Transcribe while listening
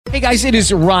Hey guys, it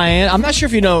is Ryan. I'm not sure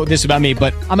if you know this about me,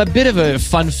 but I'm a bit of a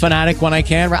fun fanatic when I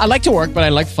can. I like to work, but I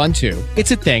like fun too.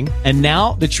 It's a thing. And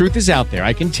now the truth is out there.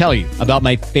 I can tell you about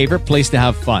my favorite place to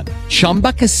have fun.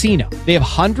 Chumba Casino. They have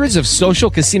hundreds of social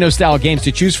casino style games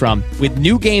to choose from with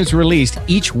new games released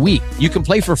each week. You can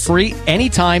play for free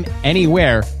anytime,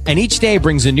 anywhere. And each day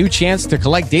brings a new chance to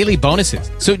collect daily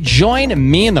bonuses. So join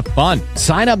me in the fun.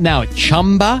 Sign up now at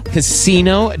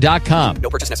ChumbaCasino.com. No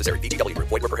purchase necessary. VGW.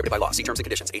 Void where prohibited by law. See terms and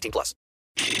conditions. 18+.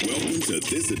 Welcome to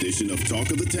this edition of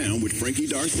Talk of the Town with Frankie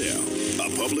Darcell, a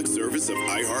public service of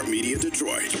iHeartMedia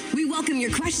Detroit. We welcome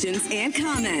your questions and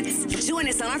comments. Join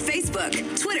us on our Facebook,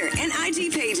 Twitter, and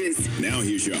IG pages. Now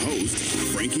here's your host,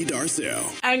 Frankie Darcell.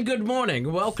 And good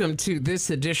morning. Welcome to this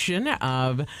edition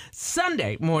of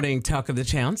Sunday Morning Talk of the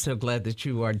Town. So glad that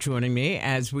you are joining me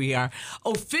as we are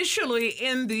officially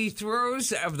in the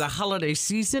throes of the holiday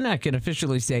season. I can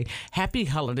officially say happy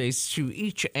holidays to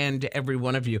each and every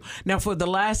one of you. Now, for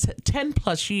the last 10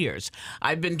 plus years,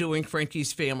 I've been doing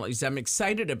Frankie's Families. I'm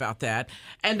excited about that.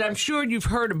 And I'm sure you've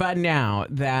heard by now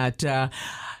that the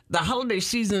holiday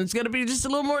season is going to be just a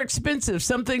little more expensive.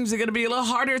 Some things are going to be a little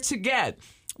harder to get.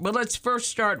 But let's first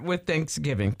start with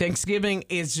Thanksgiving. Thanksgiving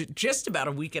is just about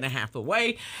a week and a half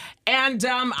away. And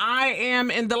I am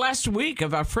in the last week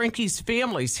of our Frankie's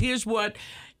Families. Here's what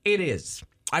it is.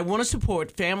 I want to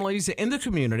support families in the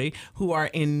community who are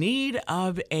in need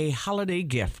of a holiday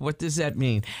gift. What does that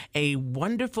mean? A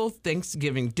wonderful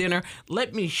Thanksgiving dinner.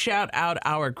 Let me shout out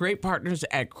our great partners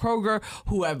at Kroger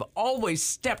who have always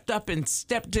stepped up and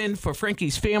stepped in for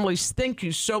Frankie's Families. Thank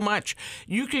you so much.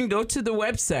 You can go to the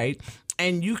website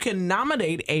and you can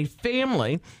nominate a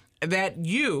family that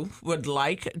you would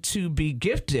like to be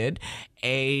gifted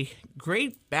a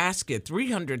great basket,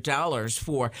 $300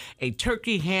 for a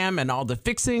turkey, ham, and all the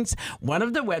fixings. One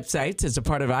of the websites is a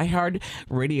part of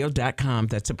iHeartRadio.com.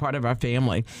 That's a part of our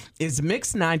family. Is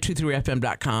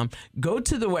Mix923FM.com. Go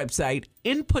to the website,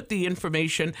 input the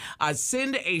information,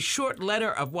 send a short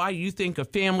letter of why you think a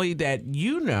family that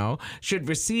you know should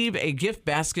receive a gift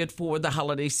basket for the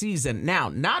holiday season. Now,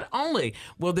 not only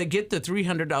will they get the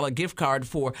 $300 gift card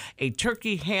for a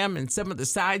turkey, ham, and some of the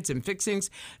sides and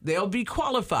fixings, they'll be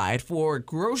qualified for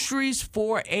groceries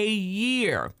for a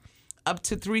year, up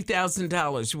to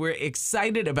 $3,000. We're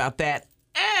excited about that,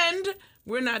 and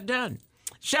we're not done.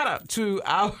 Shout out to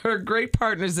our great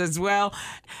partners as well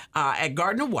at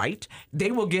Gardner White.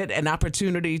 They will get an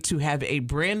opportunity to have a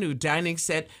brand new dining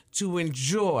set to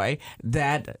enjoy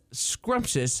that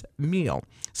scrumptious meal.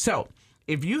 So,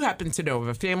 if you happen to know of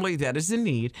a family that is in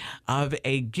need of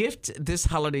a gift this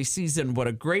holiday season, what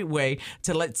a great way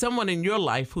to let someone in your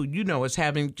life who you know is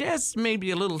having just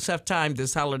maybe a little tough time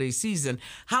this holiday season,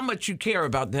 how much you care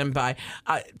about them by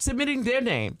submitting their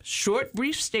name, short,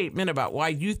 brief statement about why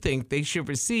you think they should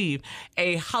receive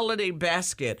a holiday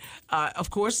basket, of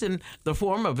course, in the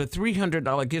form of a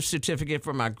 $300 gift certificate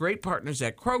from our great partners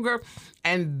at Kroger.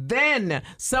 And then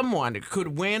someone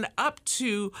could win up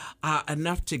to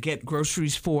enough to get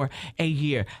groceries for a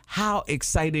year. How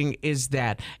exciting is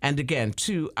that? And again,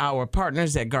 to our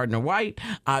partners at Gardner White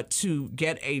to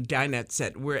get a dinette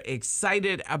set. We're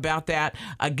excited about that.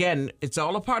 Again, it's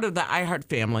all a part of the iHeart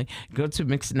family. Go to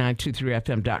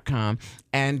Mix923FM.com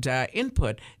and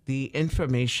input the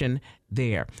information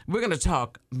there. We're going to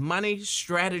talk money,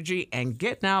 strategy, and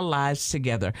getting our lives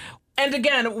together. And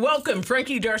again, welcome,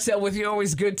 Frankie Darcell with you.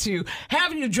 Always good to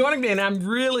have you joining me, and I'm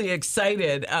really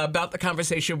excited about the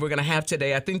conversation we're going to have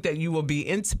today. I think that you will be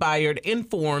inspired,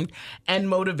 informed, and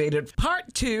motivated.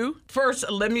 Part two.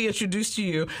 First, let me introduce to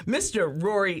you Mr.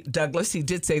 Rory Douglas. He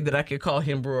did say that I could call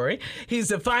him Rory. He's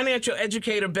a financial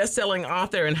educator, best-selling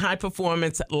author, and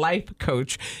high-performance life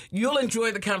coach. You'll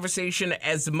enjoy the conversation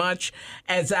as much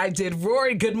as I did.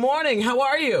 Rory, good morning. How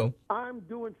are you? I'm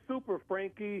doing super,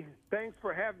 Frankie. Thanks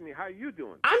for having me. How are you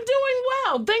doing? I'm doing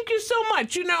well. Thank you so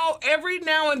much. You know, every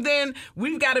now and then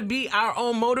we've got to be our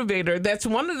own motivator. That's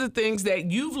one of the things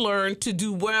that you've learned to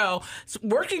do well,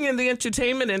 working in the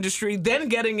entertainment industry, then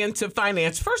getting into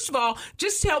finance. First of all,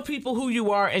 just tell people who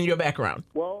you are and your background.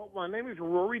 Well, my name is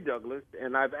Rory Douglas,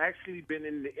 and I've actually been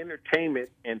in the entertainment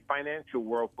and financial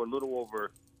world for a little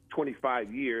over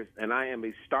 25 years, and I am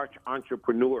a starch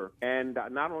entrepreneur. And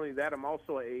not only that, I'm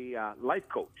also a life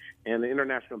coach and an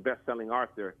international best-selling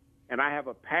author. And I have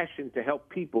a passion to help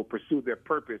people pursue their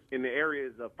purpose in the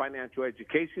areas of financial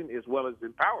education as well as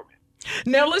empowerment.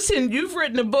 Now, listen, you've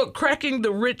written a book, Cracking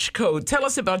the Rich Code. Tell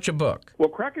us about your book. Well,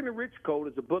 Cracking the Rich Code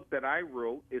is a book that I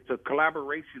wrote. It's a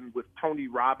collaboration with Tony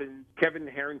Robbins, Kevin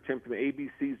Harrington from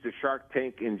ABC's The Shark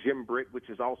Tank, and Jim Britt, which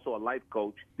is also a life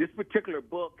coach. This particular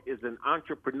book is an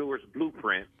entrepreneur's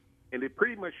blueprint, and it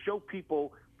pretty much shows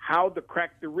people how to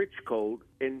crack the rich code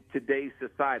in today's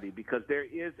society, because there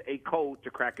is a code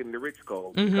to cracking the rich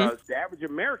code. Because the average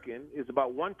American is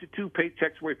about 1 to 2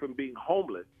 paychecks away from being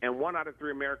homeless, and 1 out of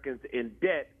 3 Americans in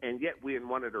debt, and yet we're in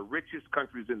one of the richest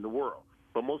countries in the world.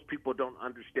 But most people don't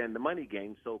understand the money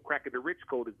game, so Cracking the Rich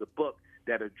Code is a book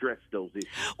that addressed those issues.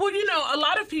 Well, a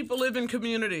lot of people live in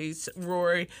communities,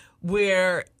 Rory,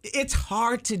 where it's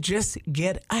hard to just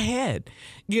get ahead.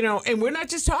 And we're not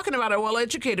just talking about our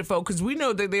well-educated folk, because we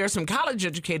know that there are some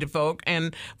college-educated folk,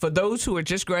 and for those who are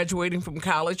just graduating from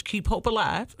college, keep hope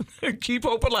alive. Keep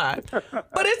hope alive.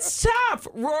 But it's tough,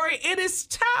 Rory. It is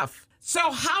tough.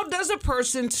 So how does a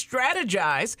person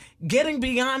strategize getting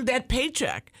beyond that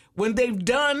paycheck when they've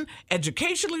done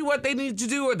educationally what they need to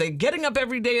do, or they're getting up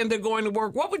every day and they're going to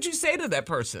work? What would you say to that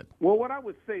person? Well, what I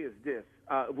would say is this.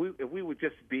 If we would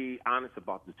just be honest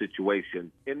about the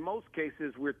situation, in most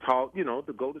cases we're taught,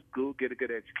 to go to school, get a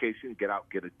good education, get out,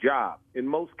 get a job. In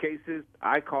most cases,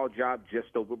 I call job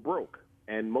just over broke.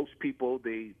 And most people,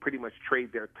 they pretty much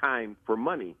trade their time for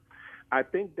money. I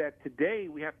think that today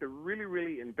we have to really,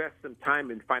 really invest some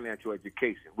time in financial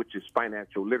education, which is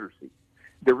financial literacy.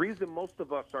 The reason most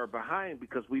of us are behind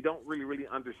because we don't really, really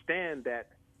understand that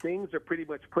things are pretty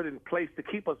much put in place to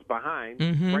keep us behind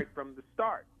right from the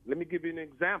start. Let me give you an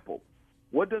example.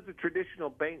 What does a traditional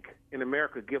bank in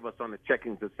America give us on a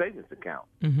checking and savings account?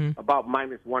 About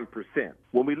minus 1%.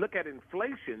 When we look at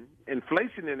inflation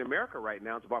in America right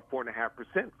now is about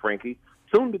 4.5%, Frankie,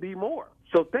 soon to be more.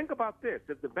 So think about this.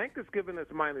 If the bank is giving us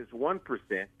minus 1%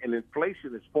 and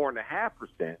inflation is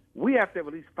 4.5%, we have to have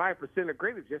at least 5% or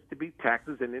greater just to beat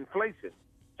taxes and inflation.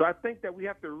 So I think that we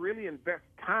have to really invest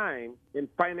time in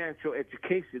financial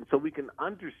education so we can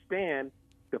understand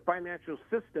the financial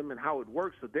system and how it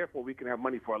works, so therefore we can have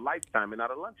money for a lifetime and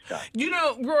not a lunchtime.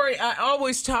 Rory, I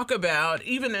always talk about,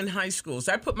 even in high schools,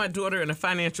 I put my daughter in a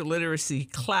financial literacy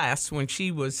class when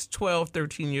she was 12,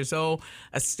 13 years old,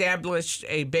 established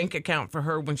a bank account for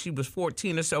her when she was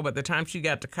 14 or so. By the time she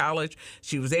got to college,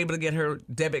 she was able to get her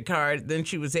debit card. Then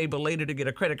she was able later to get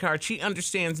a credit card. She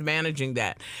understands managing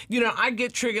that. I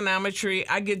get trigonometry,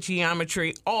 I get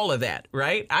geometry, all of that,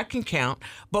 right? I can count.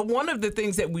 But one of the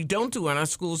things that we don't do in our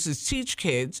schools is teach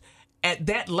kids at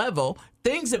that level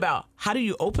things about how do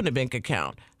you open a bank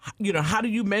account, how do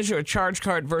you measure a charge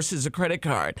card versus a credit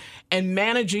card, and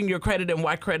managing your credit and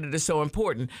why credit is so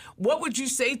important. What would you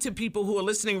say to people who are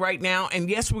listening right now? And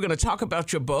yes, we're going to talk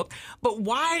about your book, but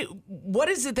what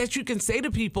is it that you can say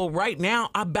to people right now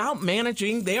about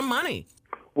managing their money?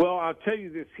 Well, I'll tell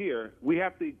you this here. We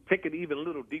have to take it even a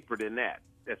little deeper than that.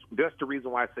 That's the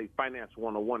reason why I say Finance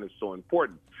 101 is so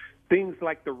important. Things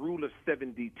like the Rule of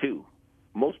 72.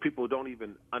 Most people don't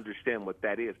even understand what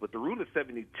that is. But the Rule of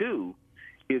 72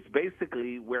 is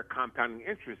basically where compounding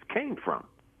interest came from.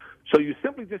 So you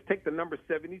simply just take the number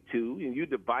 72 and you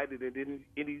divide it in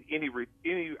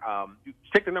you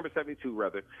take the number 72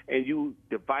 rather, and you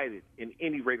divide it in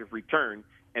any rate of return,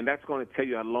 and that's going to tell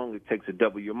you how long it takes to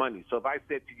double your money. So if I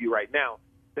said to you right now,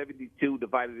 72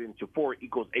 divided into 4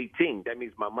 equals 18, that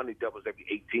means my money doubles every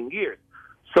 18 years.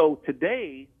 So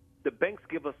today, the banks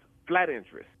give us flat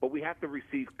interest, but we have to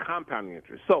receive compounding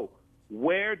interest. So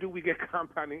where do we get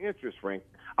compounding interest, Frank?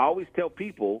 I always tell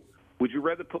people, would you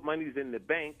rather put monies in the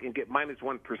bank and get minus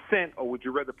 1%, or would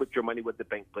you rather put your money where the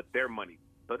bank put their money?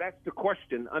 So that's the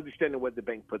question, understanding where the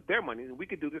bank put their money, and we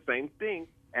could do the same thing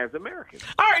as Americans.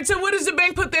 All right, so where does the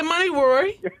bank put their money,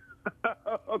 Rory?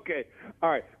 Okay, all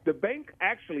right. The bank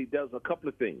actually does a couple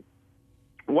of things.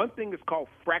 One thing is called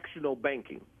fractional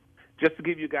banking. Just to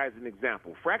give you guys an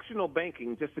example, fractional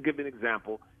banking, just to give an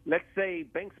example, let's say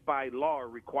banks by law are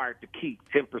required to keep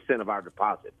 10% of our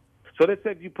deposit. So let's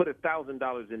say if you put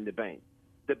 $1,000 in the bank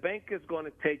is going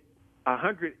to take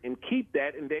 100 and keep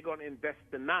that, and they're going to invest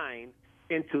the 9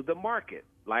 into the market,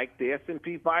 like the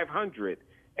S&P 500,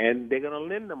 and they're going to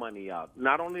lend the money out.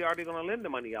 Not only are they going to lend the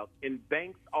money out, and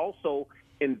banks also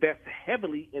invest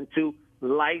heavily into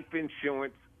life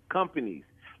insurance companies.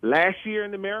 Last year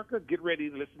in America, get ready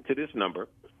to listen to this number,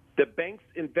 the banks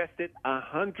invested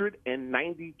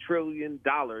 $190 trillion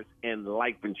in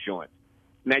life insurance.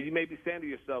 Now, you may be saying to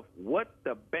yourself, what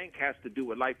the bank has to do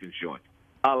with life insurance?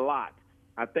 A lot.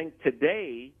 I think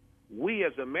today, we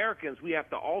as Americans, we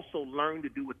have to also learn to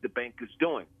do what the bank is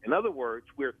doing. In other words,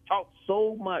 we're taught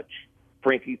so much,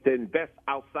 Frankie, to invest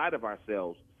outside of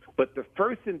ourselves. But the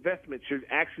first investment should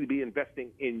actually be investing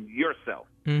in yourself,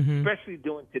 especially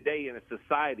doing today in a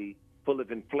society full of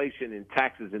inflation and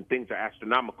taxes and things are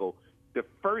astronomical. The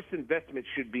first investment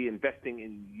should be investing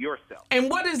in yourself. And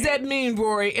what does that mean,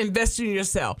 Rory, investing in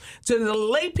yourself? To the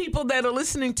lay people that are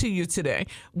listening to you today,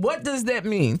 what does that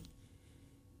mean?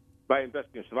 by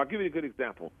investing yourself. I'll give you a good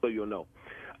example so you'll know.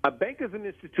 A bank is an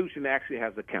institution that actually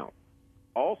has accounts.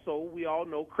 Also, we all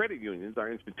know credit unions are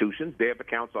institutions. They have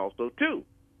accounts also, too.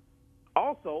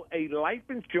 Also, a life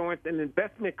insurance and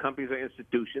investment companies are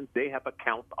institutions. They have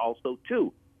accounts also,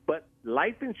 too. But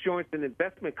life insurance and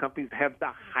investment companies have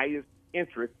the highest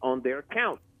interest on their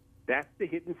accounts. That's the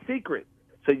hidden secret.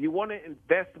 So you want to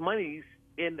invest monies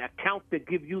in accounts that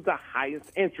give you the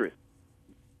highest interest.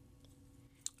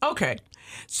 Okay.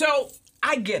 So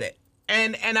I get it.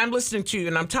 And I'm listening to you,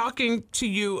 and I'm talking to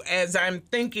you as I'm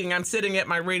thinking. I'm sitting at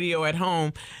my radio at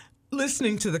home,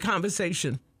 listening to the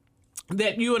conversation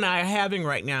that you and I are having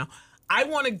right now. I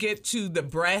want to get to the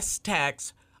brass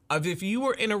tacks of if you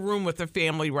were in a room with a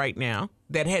family right now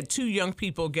that had two young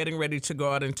people getting ready to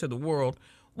go out into the world,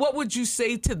 what would you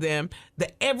say to them, the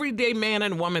everyday man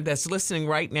and woman that's listening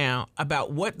right now,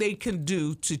 about what they can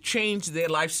do to change their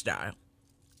lifestyle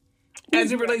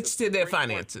as it relates to their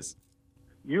finances?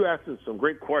 You asking some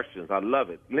great questions. I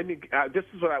love it. This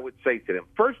is what I would say to them.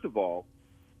 First of all,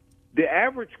 the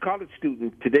average college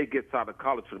student today gets out of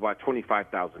college with about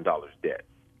 $25,000 debt.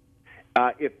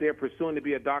 If they're pursuing to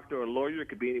be a doctor or a lawyer, it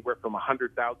could be anywhere from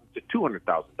 $100,000 to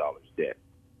 $200,000 debt.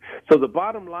 So the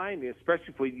bottom line is,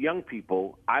 especially for young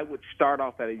people, I would start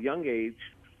off at a young age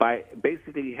by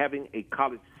basically having a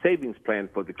college savings plan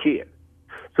for the kid.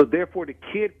 So therefore, the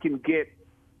kid can get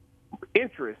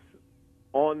interest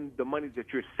on the money that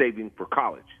you're saving for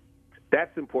college.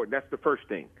 That's important. That's the first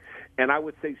thing. And I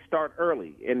would say start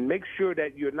early and make sure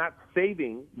that you're not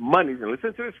saving monies. And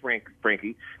listen to this,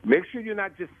 Frankie. Make sure you're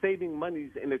not just saving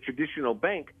monies in a traditional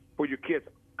bank for your kids'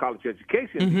 college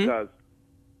education, because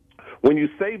when you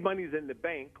save monies in the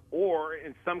bank, or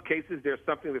in some cases there's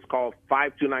something that's called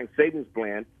 529 savings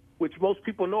plan, which most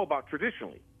people know about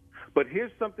traditionally. But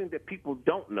here's something that people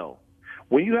don't know.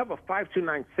 When you have a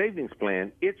 529 savings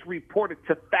plan, it's reported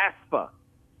to FAFSA.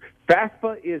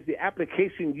 FAFSA is the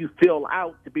application you fill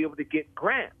out to be able to get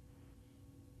grants.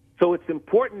 So it's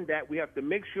important that we have to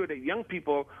make sure that young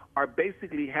people are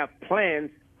basically have plans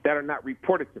that are not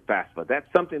reported to FAFSA.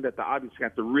 That's something that the audience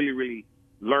has to really, really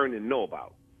learn and know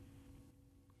about.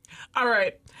 All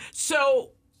right.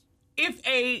 So if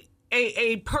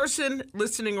a person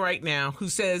listening right now who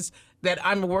says that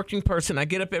I'm a working person, I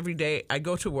get up every day, I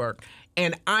go to work,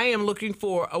 and I am looking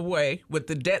for a way with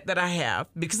the debt that I have,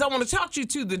 because I want to talk to you,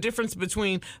 too, the difference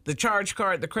between the charge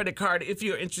card, the credit card, if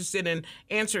you're interested in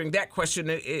answering that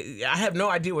question. I have no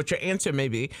idea what your answer may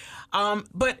be,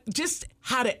 but just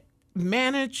how to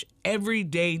manage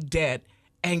everyday debt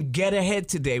and get ahead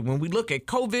today. When we look at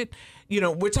COVID,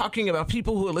 we're talking about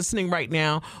people who are listening right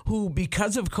now who,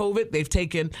 because of COVID, they've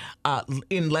taken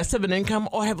in less of an income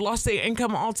or have lost their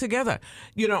income altogether.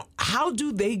 How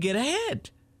do they get ahead?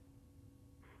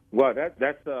 Well,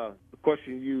 that's the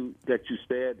question that you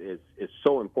said is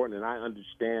so important, and I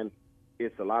understand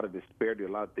it's a lot of disparity, a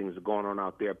lot of things are going on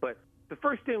out there. But the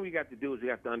first thing we got to do is we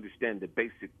have to understand the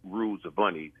basic rules of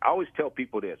money. I always tell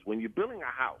people this: when you're building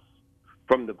a house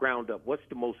from the ground up, what's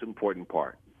the most important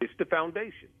part? It's the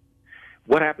foundation.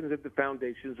 What happens if the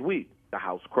foundation's weak? The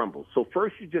house crumbles. So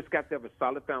first you just got to have a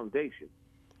solid foundation.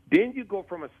 Then you go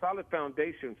from a solid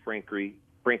foundation, Frankie,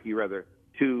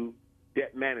 to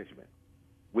debt management,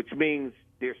 which means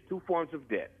there's two forms of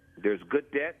debt. There's good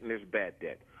debt and there's bad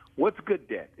debt. What's good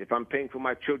debt? If I'm paying for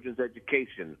my children's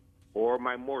education or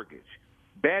my mortgage.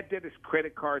 Bad debt is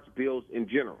credit cards, bills in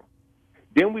general.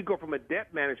 Then we go from a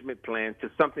debt management plan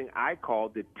to something I call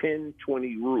the 10-20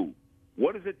 rule.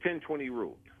 What is the 10-20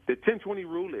 rule? The 10-20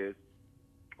 rule is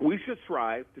we should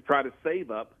strive to try to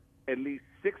save up at least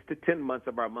 6 to 10 months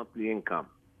of our monthly income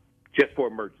just for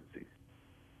emergencies.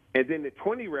 And then the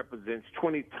 20 represents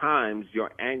 20 times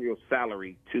your annual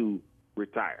salary to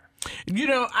retire.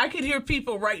 I could hear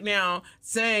people right now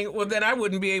saying, well, then I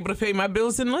wouldn't be able to pay my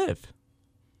bills and live.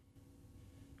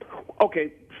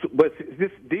 Okay, but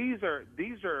these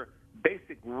are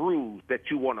basic rules that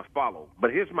you want to follow.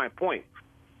 But here's my point.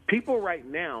 People right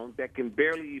now that can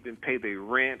barely even pay their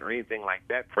rent or anything like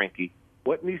that, Frankie,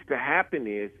 what needs to happen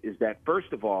is that,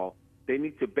 first of all, they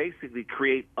need to basically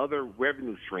create other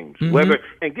revenue streams.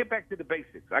 And get back to the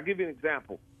basics. I'll give you an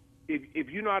example.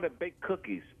 If you know how to bake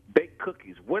cookies,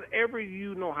 whatever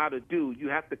you know how to do, you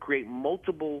have to create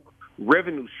multiple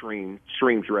revenue streams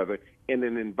in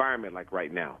an environment like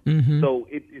right now.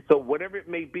 So whatever it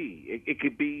may be, it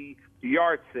could be the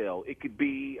yard sale, it could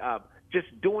be just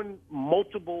doing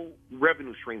multiple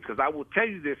revenue streams. Because I will tell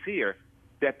you this here,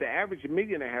 that the average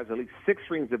millionaire has at least 6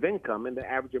 streams of income, and the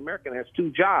average American has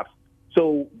 2 jobs.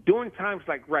 So during times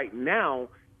like right now,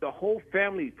 the whole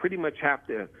family pretty much have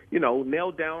to,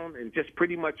 nail down and just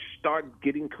pretty much start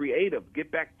getting creative,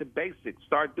 get back to basics,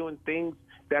 start doing things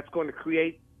that's going to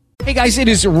create. Hey guys, it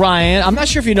is Ryan. I'm not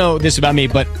sure if you know this about me,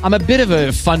 but I'm a bit of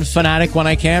a fun fanatic when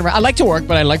I can. I like to work,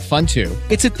 but I like fun too.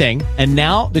 It's a thing. And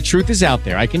now the truth is out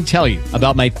there. I can tell you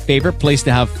about my favorite place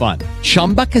to have fun.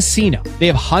 Chumba Casino. They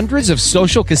have hundreds of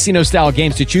social casino style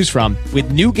games to choose from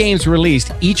with new games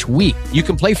released each week. You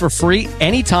can play for free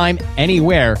anytime,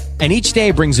 anywhere. And each day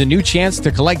brings a new chance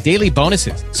to collect daily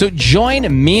bonuses. So join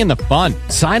me in the fun.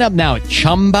 Sign up now at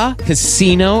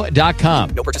ChumbaCasino.com.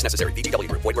 No purchase necessary. VGW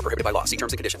Group. Void where prohibited by law. See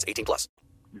terms and conditions. 18+.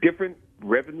 Different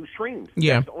revenue streams.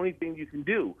 Yeah. That's the only thing you can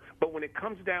do. But when it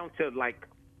comes down to like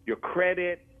your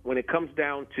credit, when it comes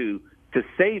down to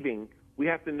saving, we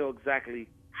have to know exactly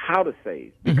how to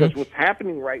save. Because what's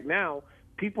happening right now,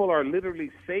 people are literally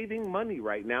saving money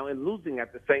right now and losing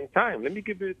at the same time. Let me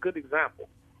give you a good example.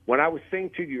 When I was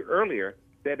saying to you earlier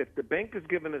that if the bank is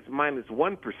giving us minus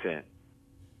 1%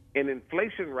 and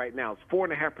inflation right now is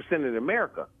 4.5% in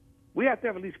America, we have to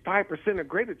have at least 5% or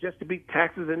greater just to beat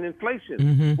taxes and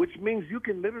inflation, which means you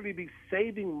can literally be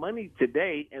saving money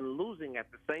today and losing at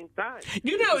the same time.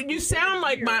 You sound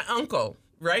like my uncle,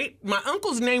 right? My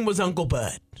uncle's name was Uncle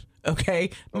Bud, okay?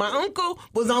 My uncle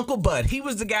was Uncle Bud. He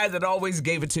was the guy that always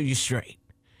gave it to you straight.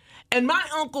 And my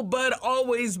Uncle Bud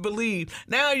always believed,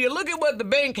 now you look at what the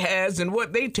bank has and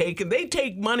what they take, and they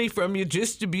take money from you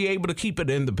just to be able to keep it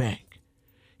in the bank.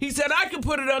 He said, I can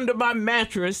put it under my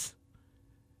mattress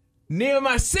near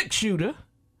my 6-shooter,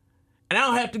 and I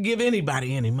don't have to give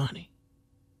anybody any money.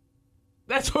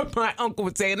 That's what my uncle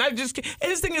would say. And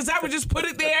his thing is, I would just put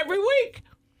it there every week.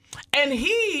 And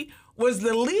he was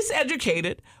the least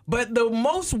educated, but the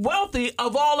most wealthy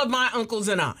of all of my uncles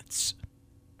and aunts.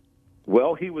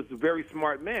 Well, he was a very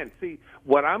smart man. See,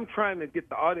 what I'm trying to get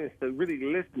the audience to really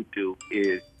listen to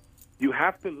is you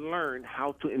have to learn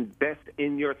how to invest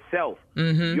in yourself.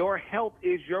 Your health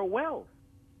is your wealth.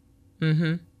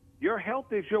 Your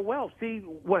health is your wealth. See,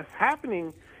 what's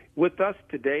happening with us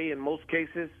today in most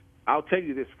cases, I'll tell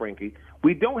you this, Frankie,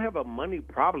 we don't have a money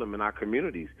problem in our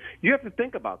communities. You have to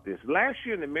think about this. Last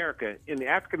year in America, in the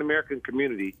African-American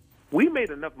community, we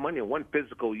made enough money in one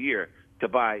physical year to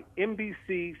buy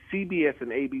NBC, CBS,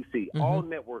 and ABC, all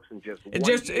networks in just one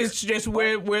year. It's just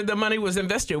where the money was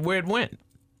invested, where it went,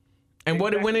 and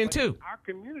what it went into.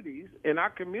 In our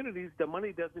communities, the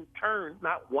money doesn't turn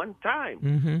not one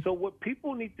time. So what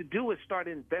people need to do is start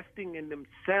investing in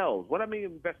themselves. What I mean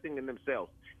investing in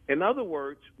themselves? In other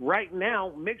words, right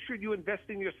now, make sure you invest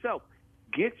in yourself.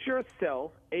 Get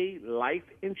yourself a life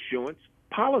insurance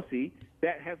policy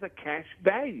that has a cash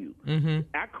value.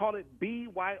 I call it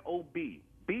BYOB.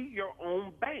 Be your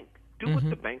own bank. Do what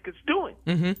the bank is doing.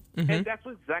 And that's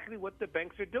exactly what the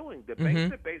banks are doing. The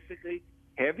banks are basically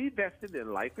heavy vested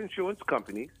in life insurance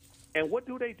companies. And what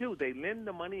do? They lend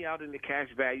the money out in the cash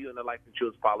value in the life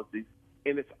insurance policies,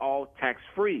 and it's all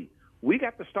tax-free. We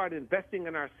got to start investing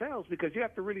in ourselves because you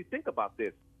have to really think about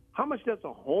this. How much does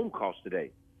a home cost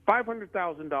today?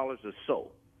 $500,000 or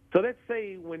so. So let's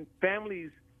say when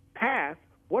families pass,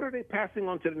 what are they passing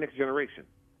on to the next generation?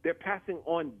 They're passing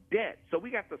on debt. So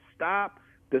we got to stop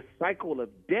the cycle of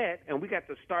debt, and we got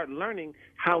to start learning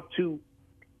how to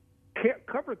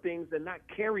cover things and not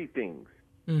carry things.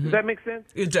 Does that make sense?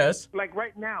 It does. Like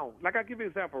right now, I'll give you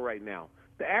an example right now.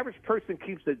 The average person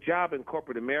keeps a job in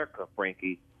corporate America,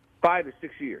 Frankie, 5 to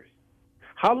 6 years.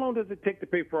 How long does it take to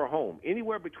pay for a home?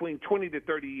 Anywhere between 20 to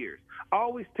 30 years. I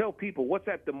always tell people, what's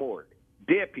at the morgue?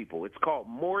 Dead people. It's called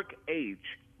morgue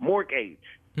age.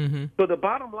 So the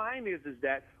bottom line is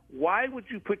that why would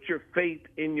you put your faith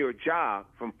in your job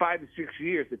from 5 to 6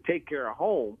 years to take care of a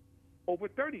home over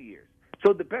 30 years?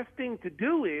 So the best thing to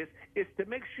do is to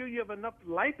make sure you have enough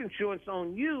life insurance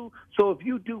on you so if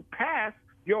you do pass,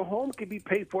 your home can be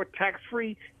paid for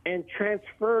tax-free and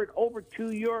transferred over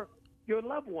to your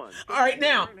loved ones. All right,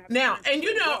 now,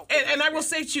 and I will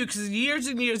say to you, because years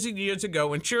and years and years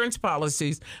ago, insurance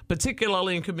policies,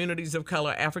 particularly in communities of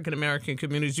color, African-American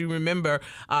communities, you remember,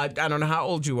 I don't know how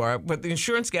old you are, but the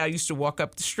insurance guy used to walk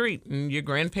up the street, and your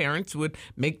grandparents would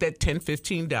make that $10,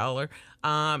 $15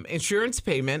 insurance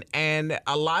payment, and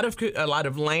a lot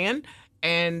of land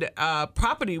and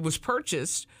property was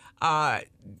purchased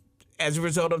as a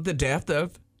result of the death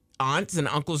of aunts and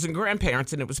uncles and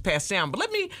grandparents, and it was passed down. But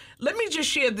let me just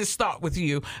share this thought with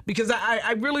you, because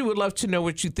I really would love to know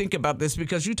what you think about this,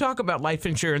 because you talk about life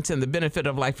insurance and the benefit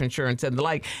of life insurance and the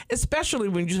like, especially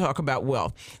when you talk about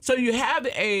wealth. So you have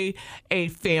a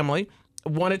family,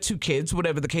 1 or 2 kids,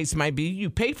 whatever the case might be. You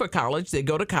pay for college. They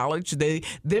go to college. They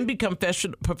then become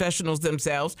professionals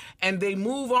themselves, and they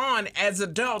move on as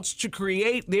adults to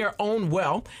create their own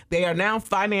wealth. They are now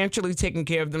financially taking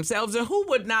care of themselves. And who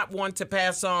would not want to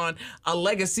pass on a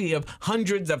legacy of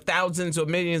hundreds of thousands or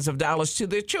millions of dollars to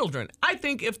their children? I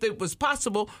think if it was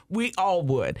possible, we all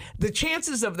would. The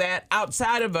chances of that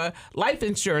outside of a life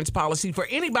insurance policy for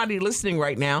anybody listening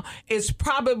right now is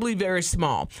probably very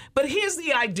small. But here's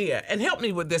the idea, and help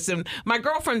me with this. And my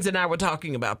girlfriends and I were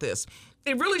talking about this.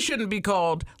 It really shouldn't be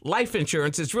called life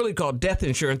insurance. It's really called death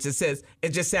insurance. It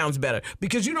just sounds better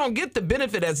because you don't get the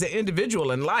benefit as an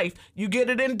individual in life. You get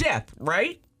it in death,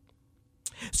 right?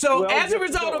 So as a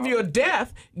result of your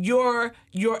death, your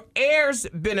heirs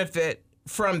benefit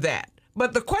from that.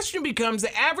 But the question becomes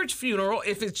the average funeral,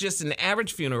 if it's just an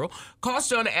average funeral,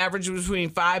 costs on average between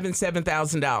 $5,000 and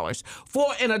 $7,000. For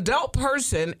an adult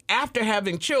person after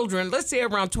having children, let's say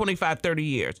around 25, 30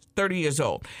 years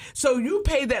old. So you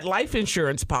pay that life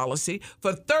insurance policy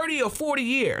for 30 or 40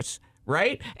 years,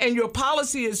 right? And your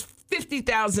policy is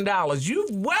 $50,000.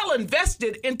 You've well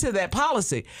invested into that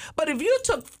policy. But if you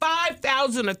took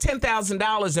 $5,000 or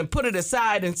 $10,000 and put it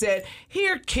aside and said,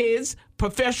 here, kids,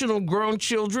 professional grown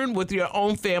children with your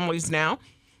own families now,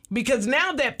 because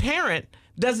now that parent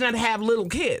does not have little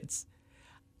kids.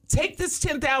 Take this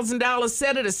 $10,000,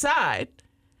 set it aside,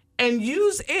 and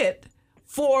use it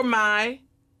for my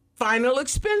final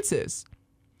expenses.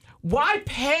 Why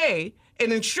pay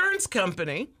an insurance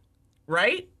company,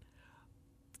 right,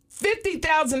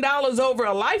 $50,000 over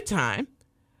a lifetime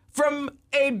from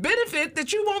a benefit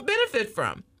that you won't benefit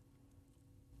from?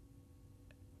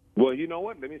 Well, you know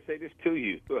what? Let me say this to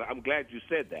you. I'm glad you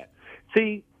said that.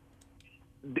 See,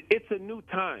 it's a new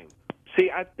time. See,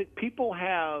 I think people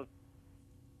have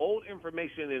old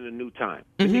information in a new time.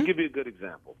 Let me give you a good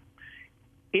example.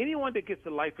 Anyone that gets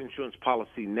a life insurance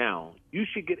policy now, you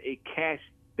should get a cash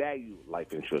value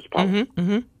life insurance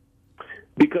policy.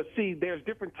 Because, see, there's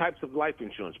different types of life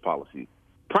insurance policies.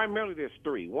 Primarily, there's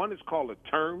 3. One is called a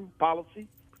term policy.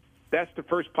 That's the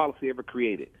first policy ever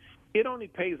created. It only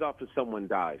pays off if someone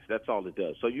dies. That's all it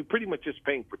does. So you're pretty much just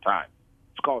paying for time.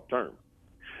 It's called term.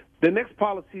 The next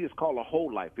policy is called a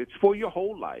whole life. It's for your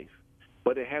whole life,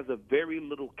 but it has a very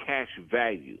little cash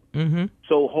value.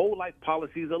 So whole life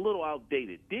policy is a little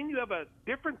outdated. Then you have a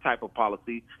different type of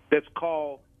policy that's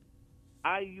called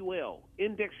IUL,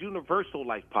 Index Universal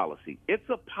Life Policy. It's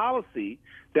a policy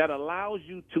that allows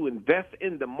you to invest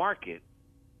in the market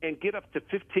and get up to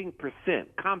 15%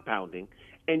 compounding,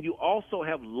 and you also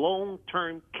have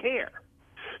long-term care.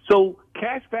 So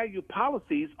cash value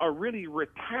policies are really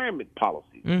retirement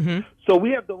policies. So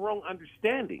we have the wrong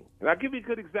understanding. And I'll give you a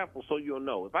good example so you'll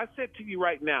know. If I said to you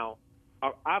right now,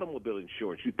 our automobile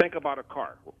insurance, you think about a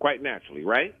car, quite naturally,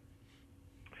 right?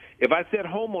 If I said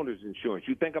homeowners insurance,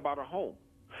 you think about a home.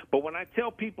 But when I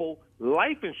tell people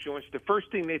life insurance, the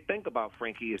first thing they think about,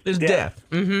 Frankie, is death.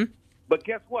 But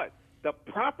guess what? The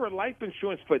proper life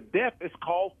insurance for death is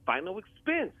called final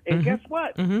expense. And guess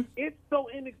what? It's so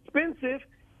inexpensive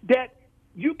that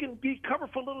you can be covered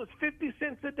for as little as 50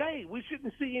 cents a day. We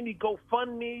shouldn't see any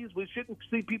GoFundMes. We shouldn't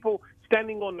see people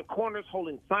standing on the corners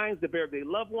holding signs to bury their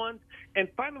loved ones. And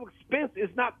final expense is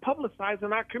not publicized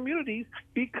in our communities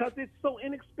because it's so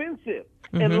inexpensive.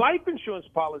 And life insurance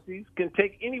policies can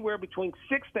take anywhere between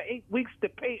 6 to 8 weeks to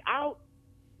pay out.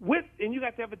 And you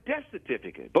got to have a death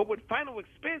certificate. But with final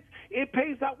expense, it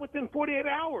pays out within 48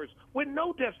 hours with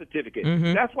no death certificate.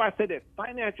 That's why I said that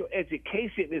financial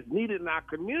education is needed in our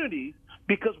communities,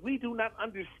 because we do not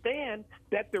understand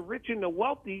that the rich and the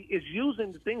wealthy is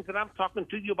using the things that I'm talking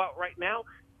to you about right now.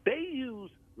 They use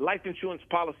life insurance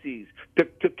policies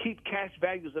to keep cash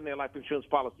values in their life insurance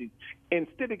policies.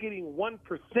 Instead of getting 1%,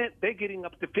 they're getting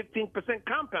up to 15%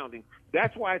 compounding.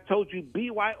 That's why I told you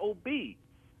BYOB.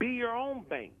 Be your own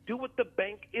bank. Do what the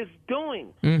bank is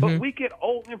doing. But we get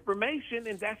old information,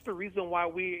 and that's the reason why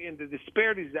we're in the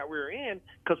disparities that we're in,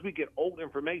 because we get old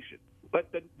information. But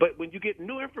when you get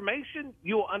new information,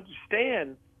 you'll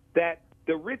understand that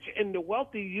the rich and the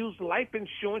wealthy use life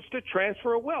insurance to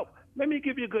transfer wealth. Let me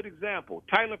give you a good example.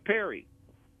 Tyler Perry,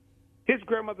 his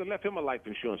grandmother left him a life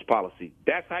insurance policy.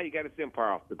 That's how he got his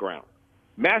empire off the ground.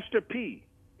 Master P,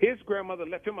 his grandmother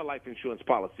left him a life insurance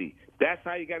policy. That's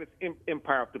how he got his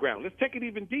empire off the ground. Let's take it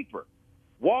even deeper.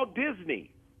 Walt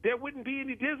Disney, there wouldn't be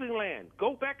any Disneyland.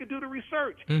 Go back and do the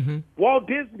research. Walt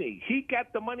Disney, he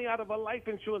got the money out of a life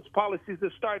insurance policy to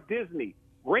start Disney.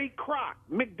 Ray Kroc,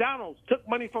 McDonald's, took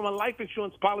money from a life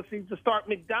insurance policy to start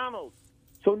McDonald's.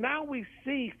 So now we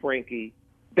see, Frankie,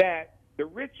 that the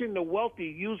rich and the wealthy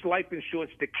use life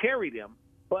insurance to carry them,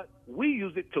 but we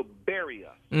use it to bury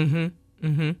us.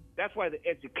 Mm-hmm. That's why the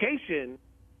education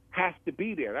has to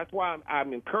be there. That's why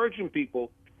I'm encouraging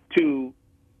people to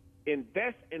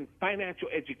invest in financial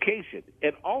education.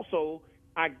 And also,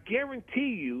 I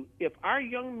guarantee you, if our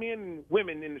young men and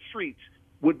women in the streets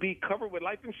would be covered with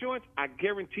life insurance, I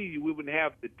guarantee you we wouldn't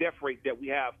have the death rate that we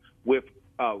have with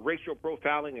racial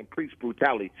profiling and police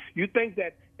brutality. You think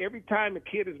that every time a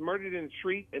kid is murdered in the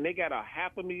street and they got a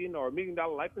 $500,000 or $1 million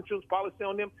life insurance policy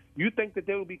on them, you think that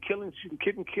they would be killing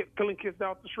kids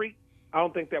out the street? I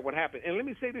don't think that would happen. And let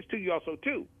me say this to you also,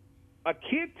 too. A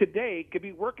kid today could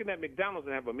be working at McDonald's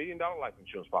and have a $1 million life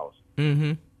insurance policy.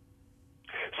 Mm-hmm.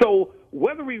 So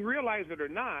whether we realize it or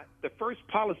not, the first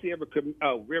policy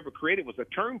we ever created was a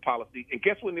term policy. And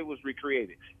guess when it was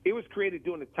recreated? It was created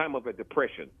during the time of a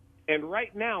depression. And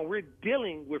right now we're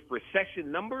dealing with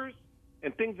recession numbers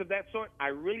and things of that sort. I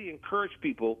really encourage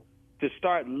people to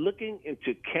start looking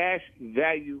into cash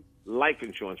value life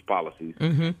insurance policies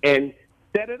and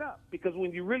set it up. Because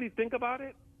when you really think about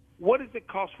it, what does it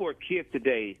cost for a kid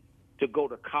today to go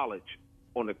to college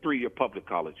on a 3-year public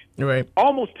college? Right.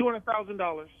 Almost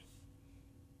 $200,000.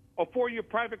 A 4-year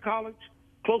private college,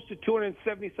 close to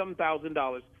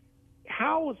 $270,000.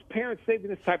 How is parents saving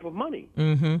this type of money?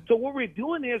 Mm-hmm. So what we're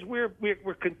doing is we're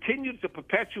continuing to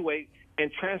perpetuate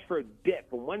and transfer debt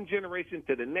from one generation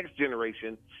to the next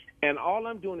generation. And all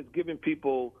I'm doing is giving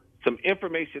people some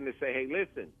information to say, hey,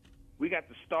 listen, we got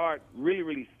to start really,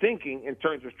 really thinking in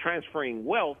terms of transferring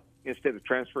wealth instead of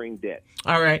transferring debt.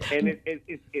 All right. And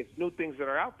it's new things that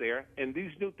are out there. And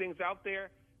these new things out there,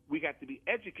 we got to be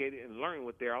educated and learn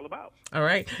what they're all about. All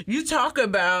right. You talk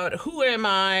about who am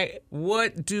I,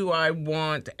 what do I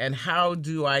want, and how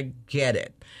do I get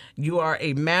it? You are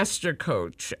a master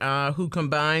coach who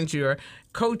combines your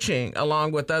coaching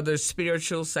along with other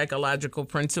spiritual, psychological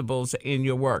principles in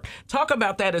your work. Talk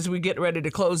about that as we get ready to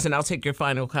close, and I'll take your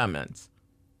final comments.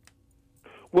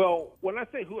 Well, when I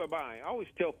say who am I always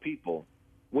tell people,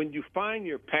 when you find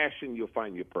your passion, you'll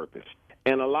find your purpose.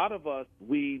 And a lot of us,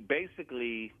 we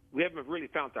haven't really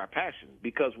found our passion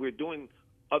because we're doing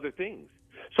other things.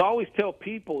 So I always tell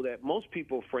people that most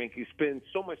people, Frankie, spend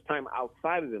so much time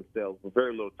outside of themselves and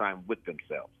very little time with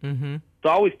themselves. Mm-hmm. So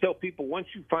I always tell people, once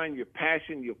you find your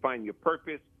passion, you'll find your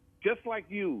purpose. Just like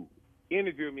you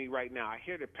interviewing me right now, I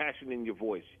hear the passion in your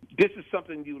voice. This is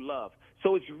something you love.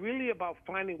 So it's really about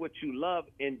finding what you love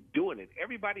and doing it.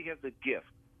 Everybody has a gift.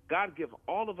 God gives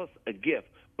all of us a gift.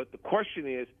 But the question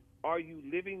is, are you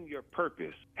living your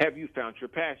purpose? Have you found your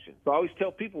passion? So I always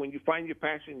tell people, when you find your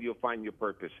passion, you'll find your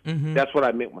purpose. Mm-hmm. That's what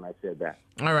I meant when I said that.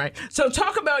 All right. So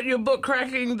talk about your book,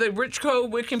 Cracking the Rich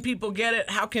Code. Where can people get it?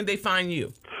 How can they find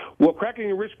you? Well, Cracking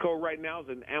the Rich Code right now is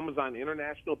an Amazon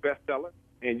International bestseller,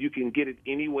 and you can get it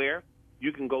anywhere.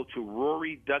 You can go to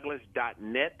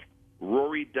RoryDouglas.net,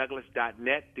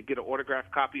 RoryDouglas.net to get an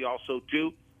autographed copy also,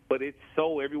 too. But it's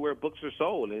sold everywhere books are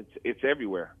sold. It's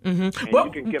everywhere. Mm-hmm. And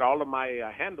you can get all of my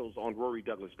handles on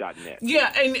RoryDouglas.net.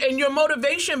 Yeah, and your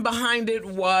motivation behind it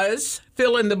was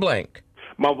fill in the blank.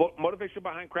 My motivation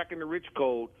behind Cracking the Rich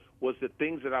Code was the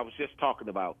things that I was just talking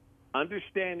about.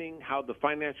 Understanding how the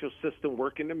financial system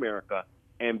works in America,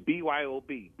 and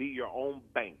BYOB, be your own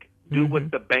bank. Do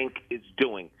what the bank is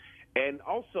doing. And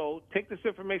also take this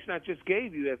information I just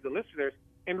gave you as the listeners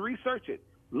and research it.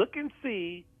 Look and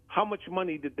see how much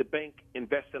money did the bank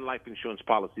invest in life insurance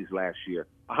policies last year?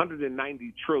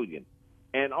 $190 trillion.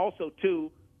 And also, too,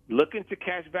 look into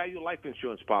cash value life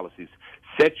insurance policies.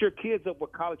 Set your kids up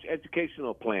with college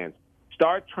educational plans.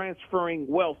 Start transferring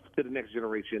wealth to the next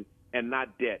generation and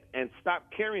not debt. And stop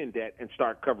carrying debt and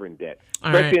start covering debt,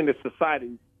 especially in the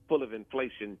society full of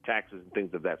inflation, taxes, and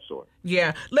things of that sort.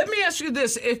 Yeah. Let me ask you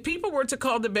this. If people were to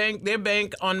call their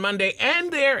bank on Monday and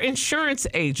their insurance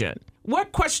agent,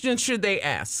 what questions should they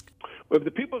ask? Well, if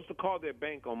the people was to call their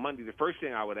bank on Monday, the first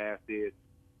thing I would ask is,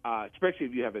 especially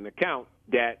if you have an account,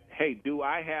 that, hey, do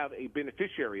I have a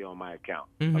beneficiary on my account?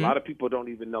 Mm-hmm. A lot of people don't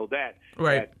even know that.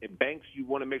 Right. That in banks, you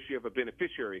want to make sure you have a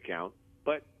beneficiary account.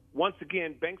 But once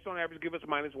again, banks on average give us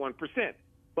minus 1%.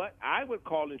 But I would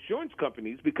call insurance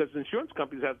companies, because insurance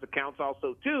companies have accounts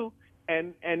also too,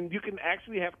 and you can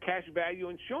actually have cash value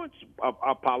insurance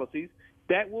policies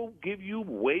that will give you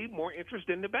way more interest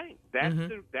than the bank. That's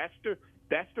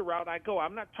the route I go.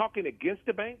 I'm not talking against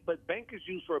the bank, but bank is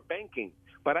used for banking.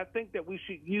 But I think that we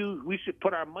should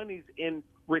put our monies in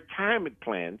retirement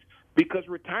plans, because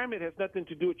retirement has nothing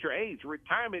to do with your age.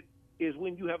 Retirement is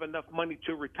when you have enough money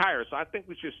to retire. So I think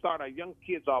we should start our young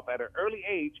kids off at an early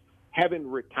age having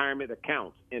retirement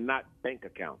accounts and not bank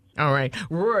accounts. All right.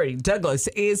 Rory Douglas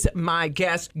is my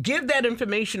guest. Give that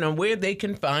information on where they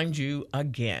can find you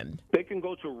again. They can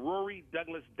go to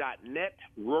rorydouglas.net,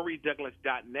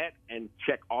 rorydouglas.net, and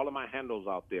check all of my handles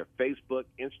out there, Facebook,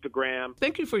 Instagram.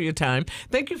 Thank you for your time.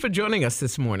 Thank you for joining us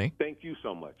this morning. Thank you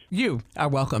so much. You are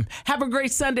welcome. Have a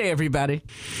great Sunday, everybody.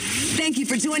 Thank you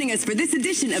for joining us for this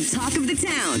edition of Talk of the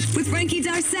Town with Frankie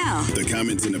Darcell. The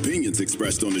comments and opinions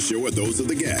expressed on the show are those of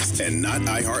the guest and not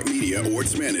iHeartMedia or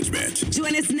its management.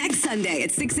 Join us next Sunday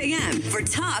at 6 a.m. for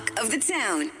Talk of the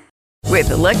Town. With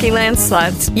the Lucky Land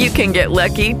Slots, you can get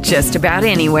lucky just about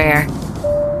anywhere.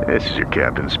 This is your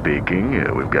captain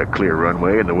speaking. We've got clear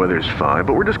runway and the weather's fine,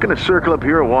 but we're just going to circle up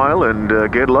here a while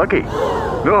and get lucky.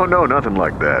 No, nothing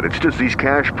like that. It's just these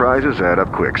cash prizes add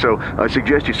up quick. So I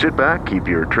suggest you sit back, keep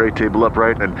your tray table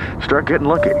upright, and start getting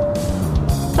lucky.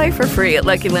 Play for free at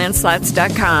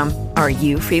LuckyLandSlots.com. Are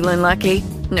you feeling lucky?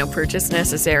 No purchase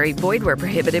necessary. Void where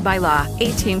prohibited by law.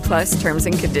 18+ terms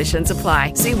and conditions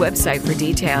apply. See website for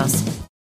details.